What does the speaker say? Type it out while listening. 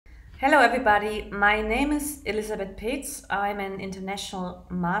Hello everybody, my name is Elisabeth Pahtz. I'm an international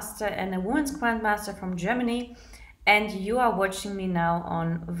master and a women's grandmaster from Germany, and you are watching me now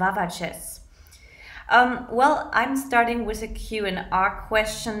on Vava Chess. I'm starting with a Q&R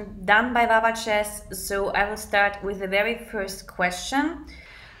question done by Vava Chess, so I will start with the very first question.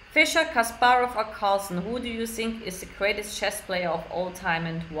 Fischer, Kasparov or Carlsen, who do you think is the greatest chess player of all time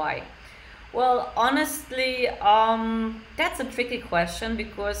and why? Well, honestly, that's a tricky question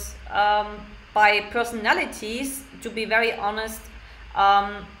because by personalities, to be very honest,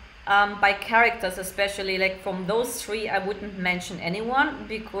 by characters especially, like from those three, I wouldn't mention anyone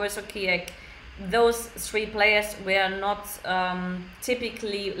because, okay, like those three players were not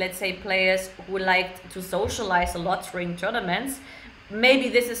typically, let's say, players who liked to socialize a lot during tournaments. Maybe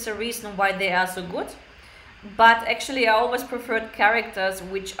this is the reason why they are so good. But actually, I always preferred characters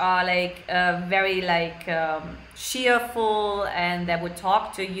which are like very like cheerful and they would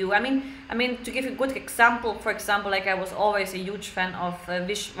talk to you. I mean, to give a good example, for example, like I was always a huge fan of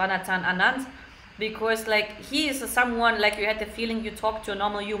Vishwanathan Anand, because like he is someone like you had the feeling you talk to a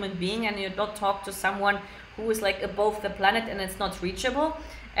normal human being and you don't talk to someone who is like above the planet and it's not reachable.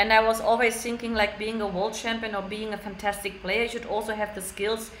 And I was always thinking like being a world champion or being a fantastic player, you should also have the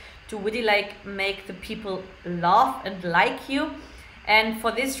skills to really like make the people laugh and like you. And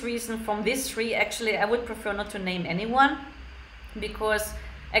for this reason, from these three, actually I would prefer not to name anyone, because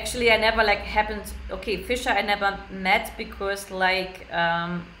actually I never like happened, okay, Fischer I never met because like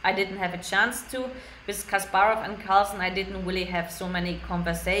I didn't have a chance to. With Kasparov and Carlsen I didn't really have so many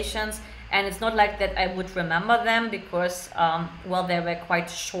conversations, and it's not like that I would remember them because well, they were quite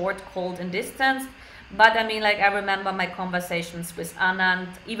short, cold and distant. But I mean, like I remember my conversations with Anand,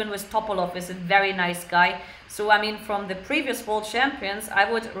 even with Topolov is a very nice guy. So I mean, from the previous world champions,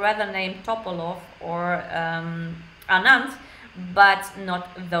 I would rather name Topolov or Anand, but not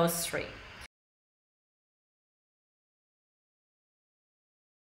those three.